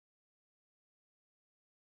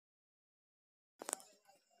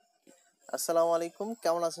আসসালামু আলাইকুম,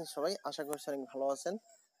 কেমন আছেন সবাই? আশা করছি অনেক ভালো আছেন।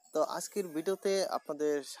 তো আজকের ভিডিওতে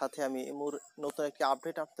আপনাদের সাথে আমি ইমুর নতুন একটি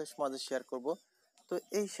আপডেট আপনাদের মাঝে শেয়ার করব। তো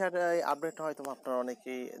এই আপডেটটা হয়তো আপনারা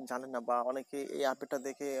অনেকেই জানেন না বা অনেকেই এই আপডেটটা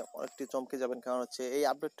দেখে অনেকটি চমকে যাবেন। কারণ হচ্ছে এই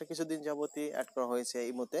আপডেটটা কিছুদিন যাবতই এড করা হয়েছে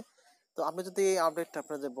ইমুতে। তো আপনি যদি এই আপডেটটা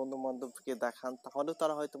আপনাদের বন্ধু-বান্ধবকে দেখান তাহলেও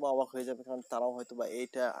তারা হয়তোবা অবাক হয়ে যাবে, কারণ তারাও হয়তোবা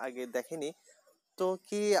এইটা আগে দেখেনি। তো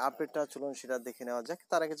কি আপডেটটা চলুন সেটা দেখে নেওয়া যাক।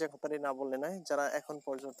 তার আগে যে কথাটি না বললে নয়, যারা এখন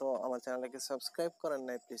পর্যন্ত আমার চ্যানেলটাকে সাবস্ক্রাইব করেন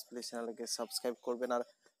নাই প্লিজ চ্যানেলটাকে সাবস্ক্রাইব করবেন আর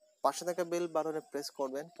পাশে থাকা বেল বাটনে প্রেস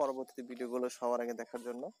করবেন পরবর্তী ভিডিওগুলো সবার আগে দেখার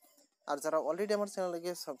জন্য। আর যারা অলরেডি আমার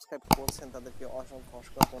চ্যানেলটাকে সাবস্ক্রাইব করছেন তাদেরকে অসংখ্য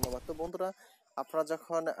ধন্যবাদ। তো বন্ধুরা, আপনারা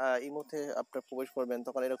যখন ইমোতে আপনার প্রবেশ করবেন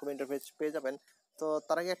তখন এরকম ইন্টারফেস পেয়ে যাবেন। তো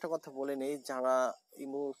তার আগে একটা কথা বলে নেই, যারা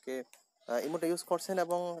ইমোটা ইউজ করছেন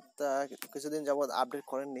এবং কিছুদিন যাবত আপডেট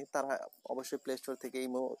করেননি তারা অবশ্যই প্লে স্টোর থেকে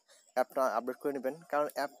ইমো অ্যাপটা আপডেট করে নেবেন, কারণ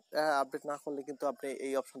অ্যাপ আপডেট না করলে কিন্তু আপনি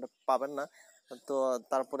এই অপশনটা পাবেন না। তো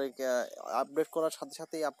তারপরে আপডেট করার সাথে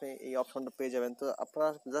সাথেই আপনি এই অপশনটা পেয়ে যাবেন। তো আপনারা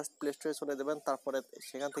জাস্ট প্লে স্টোরে চলে যাবেন, তারপরে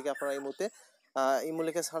সেখান থেকে আপনারা ইমোতে ইমো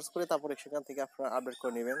লিখে সার্চ করে তারপরে সেখান থেকে আপনারা আপডেট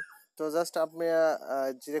করে নেবেন। তো জাস্ট আপনি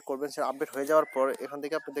যেটা করবেন সেটা আপডেট হয়ে যাওয়ার পর এখান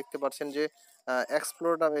থেকে আপনি দেখতে পাচ্ছেন যে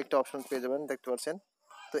এক্সপ্লোর নামে একটা অপশন পেয়ে যাবেন, দেখতে পাচ্ছেন।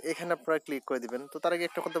 তো এখানে আপনারা ক্লিক করে দিবেন। তো তার আগে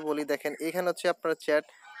একটা কথা বলি, দেখেন এখানে হচ্ছে আপনার চ্যাট,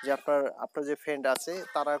 যে আপনার যে ফ্রেন্ড আছে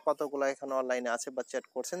তারা কতগুলো এখানে অনলাইনে আছে বা চ্যাট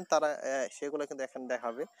করছেন তারা সেগুলো কিন্তু এখানে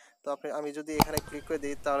দেখাবে। তো আমি যদি এখানে ক্লিক করে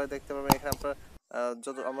দিই তাহলে দেখতে পাবেন এখানে আপনার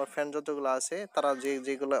যত আমার ফ্রেন্ড যতগুলো আছে তারা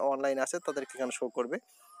যেগুলো অনলাইন আছে তাদেরকে এখানে শো করবে।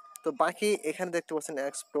 তো বাকি এখানে দেখতে পাচ্ছেন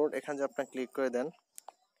এক্সপ্লোর, এখানে যে আপনি ক্লিক করে দেন,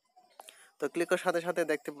 তো ক্লিক করার সাথে সাথে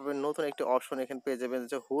দেখতে পাবেন নতুন একটি অপশন এখানে পেয়ে যাবেন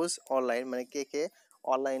যে হুজ অনলাইন, মানে কে কে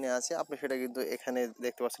অনলাইনে আছে আপনি সেটা কিন্তু এখানে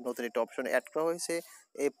দেখতে পাচ্ছেন নতুন একটি অপশন অ্যাড করা হয়েছে।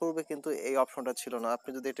 এই পূর্বে কিন্তু এই অপশনটা ছিল না। আপনি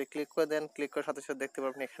যদি এটা ক্লিক করে দেন, ক্লিক করার সাথে সাথে দেখতে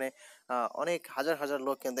পাবেন এখানে অনেক হাজার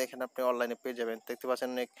লোক কিন্তু এখানে আপনি অনলাইনে পেয়ে যাবেন। দেখতে পাচ্ছেন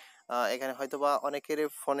অনেক এখানে হয়তোবা অনেকের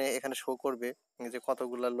ফোনে এখানে শো করবে যে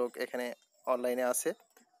কতগুলা লোক এখানে অনলাইনে আছে।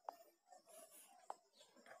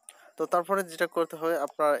 তো তারপরে যেটা করতে হবে,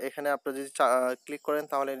 আপনার এখানে আপনি যদি ক্লিক করেন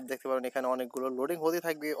তাহলে দেখতে পাবেন এখানে অনেকগুলো লোডিং হতে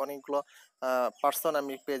থাকবে, অনেকগুলো পার্সন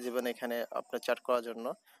আপনি পেয়ে যাবেন এখানে আপনার চ্যাট করার জন্য।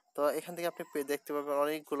 তো এখান থেকে আপনি দেখতে পাবেন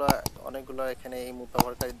অনেকগুলো এখানে এই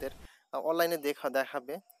ব্যবহারকারীদের অনলাইনে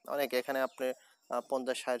দেখাবে অনেক। এখানে আপনি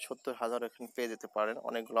 50, 60, 70 হাজার এখানে পেয়ে যেতে পারেন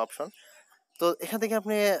অনেকগুলো অপশন। তো এখান থেকে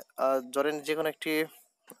আপনি ধরেন যে কোনো একটি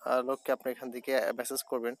লোককে আপনি এখান থেকে মেসেজ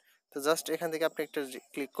করবেন। তো জাস্ট এখান থেকে আপনি একটা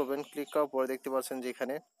ক্লিক করবেন, ক্লিক করার পরে দেখতে পাচ্ছেন যে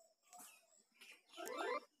এখানে,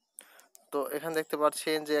 তো এখানে দেখতে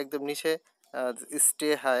পাচ্ছেন যে একদম নিচে স্টে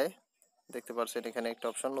হাই, দেখতে পাচ্ছেন এখানে একটা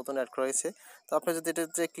অপশন নতুন অ্যাড করা হয়েছে। তো আপনি যদি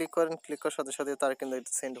এটাতে ক্লিক করেন, ক্লিক করার সাথে সাথে তার কিন্তু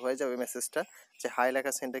এটা সেন্ড হয়ে যাবে মেসেজটা, যে হাই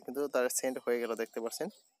লেখা সেন্ডটা কিন্তু তার সেন্ড হয়ে গেল, দেখতে পাচ্ছেন।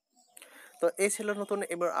 তো এই ছিল নতুন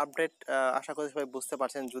এবার আপডেট। আশা করি সবাই বুঝতে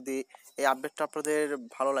পারছেন। যদি এই আপডেটটা আপনাদের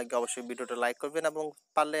ভালো লাগে অবশ্যই ভিডিওটা লাইক করবেন এবং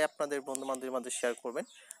পারলে আপনাদের বন্ধু বান্ধবের মাঝে শেয়ার করবেন।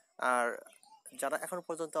 আর যারা এখনো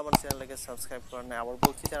পর্যন্ত আমার চ্যানেলটাকে সাবস্ক্রাইব করেন না, আবার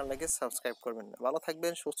বলছি চ্যানেলটাকে সাবস্ক্রাইব করবেন। ভালো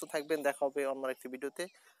থাকবেন, সুস্থ থাকবেন, দেখা হবে অন্য একটি ভিডিওতে।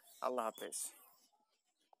 আল্লাহ হাফেজ।